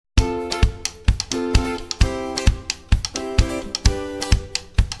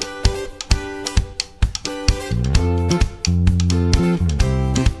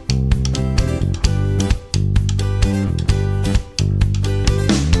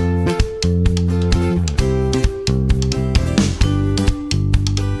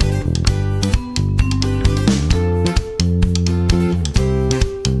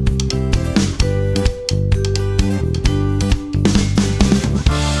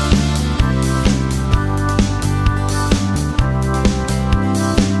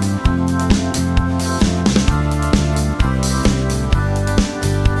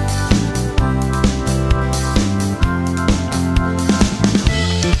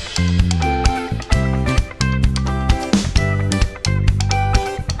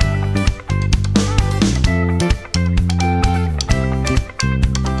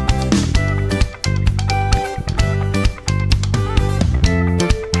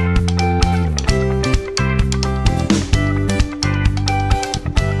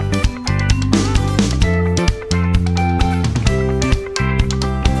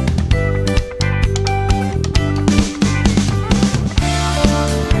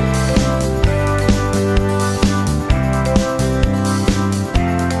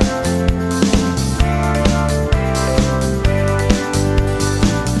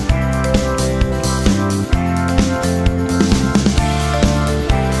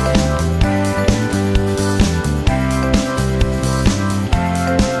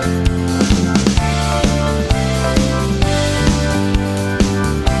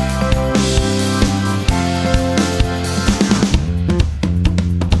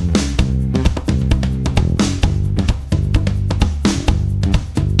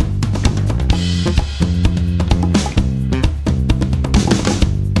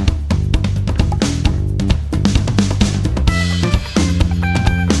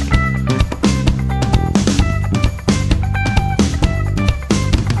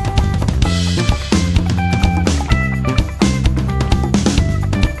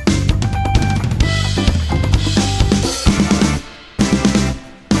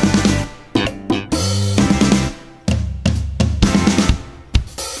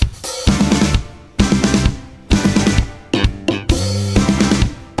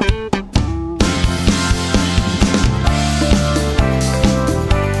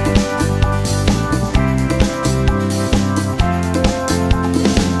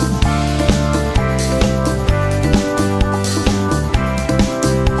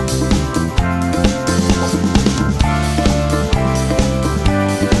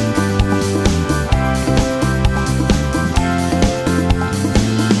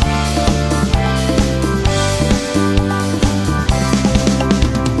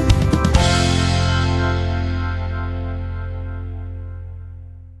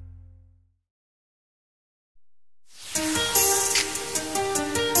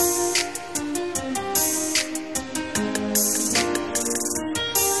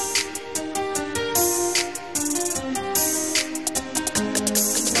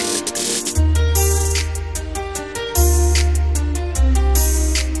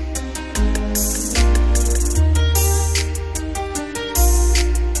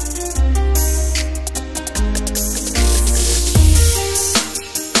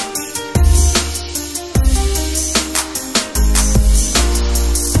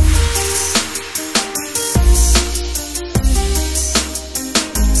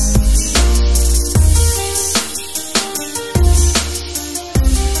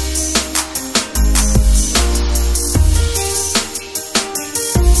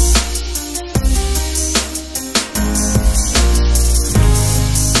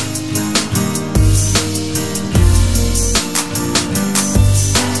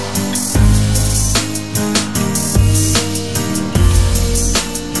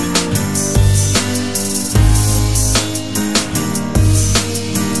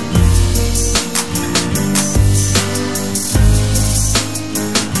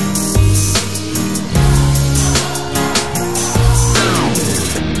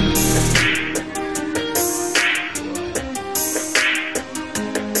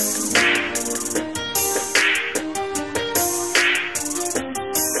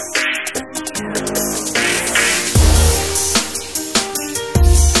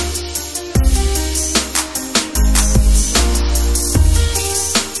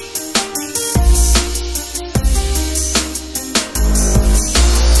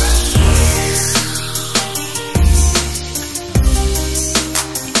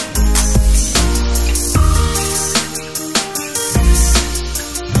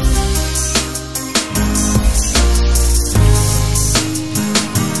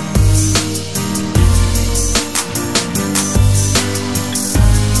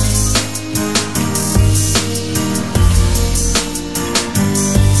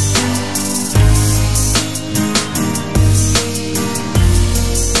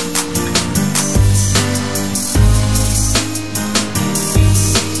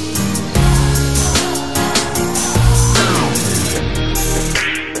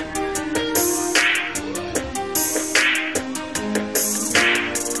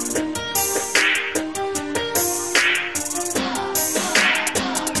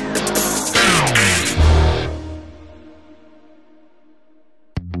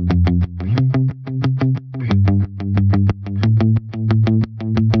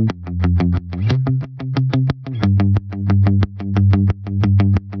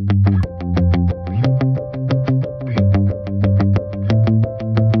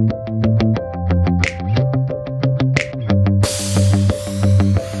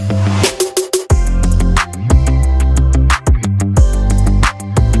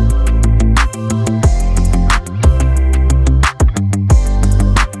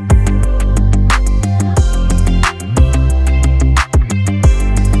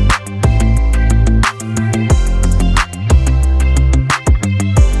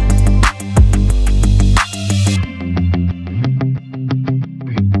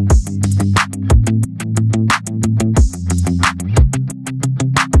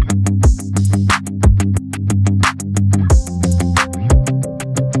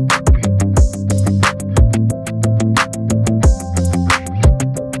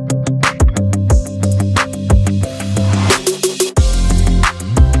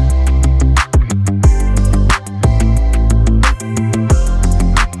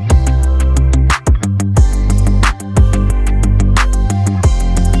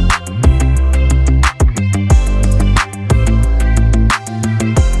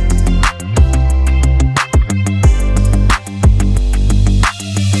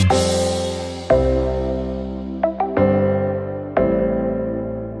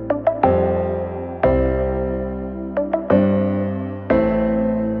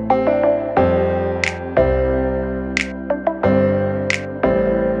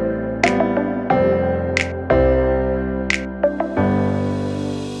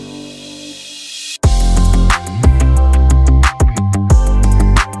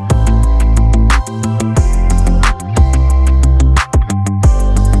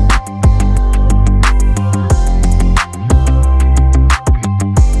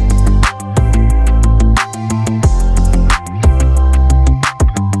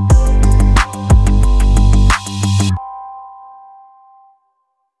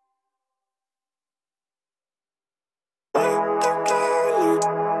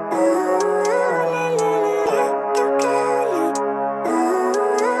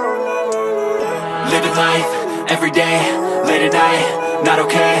Living life, everyday, late at night, not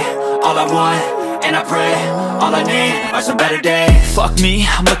okay. All I want, and I pray, all I need are some better days. Fuck me,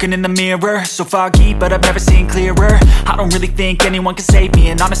 I'm looking in the mirror, so foggy, but I've never seen clearer. I don't really think anyone can save me,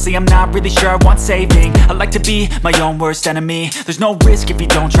 and honestly I'm not really sure I want saving. I like to be my own worst enemy. There's no risk if you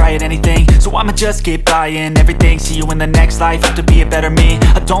don't try at anything, so I'ma just keep buying everything. See you in the next life, have to be a better me.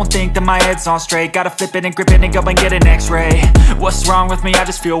 I don't think that my head's on straight, gotta flip it and grip it and go and get an x-ray. What's wrong with me? I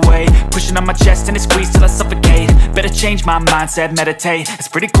just feel weight pushing on my chest and it squeezes till I suffocate. Better change my mindset, meditate. It's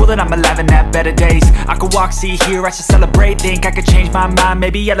pretty cool that I'm alive and have better days. I could walk, see, hear, I should celebrate. Think I could change my mind,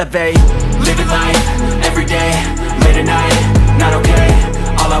 maybe elevate. Living life, everyday, late at night, not okay.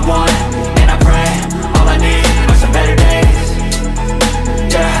 All I want, and I pray, all I need are some better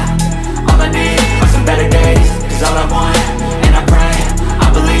days. Yeah, all I need are some better days. Cause all I want, and I pray,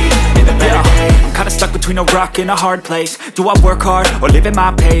 I believe in the better days. I'm kinda stuck between a rock and a hard place. Do I work hard, or live at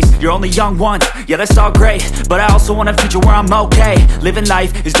my pace? You're only young once, yeah that's all great, but I also want a future where I'm okay. Living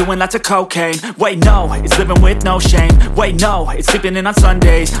life is doing lots of cocaine. Wait no, it's living with no shame. Wait no, it's sleeping in on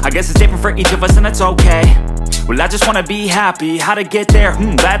Sundays. I guess it's different for each of us and that's okay. Well I just wanna be happy, how to get there?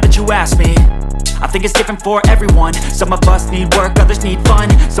 Glad that you asked me. I think it's different for everyone. Some of us need work, others need fun.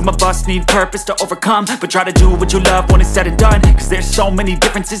 Some of us need purpose to overcome. But try to do what you love when it's said and done, cause there's so many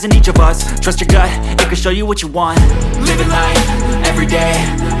differences in each of us. Trust your gut, it can show you what you want. Living life, everyday,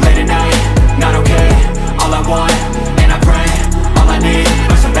 late at night, not okay. All I want, and I pray, all I need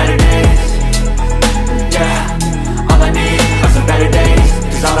are some better days. Yeah, all I need are some better days.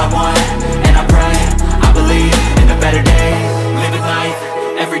 Cause all I want, and I pray, I believe in the better days. Living life,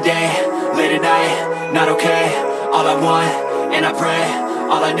 everyday, late at night, not okay. All I want, and I pray,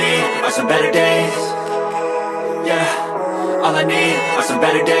 all I need are some better days. Yeah, all I need are some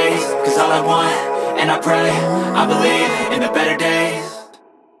better days. Cause all I want, and I pray, I believe in the better days.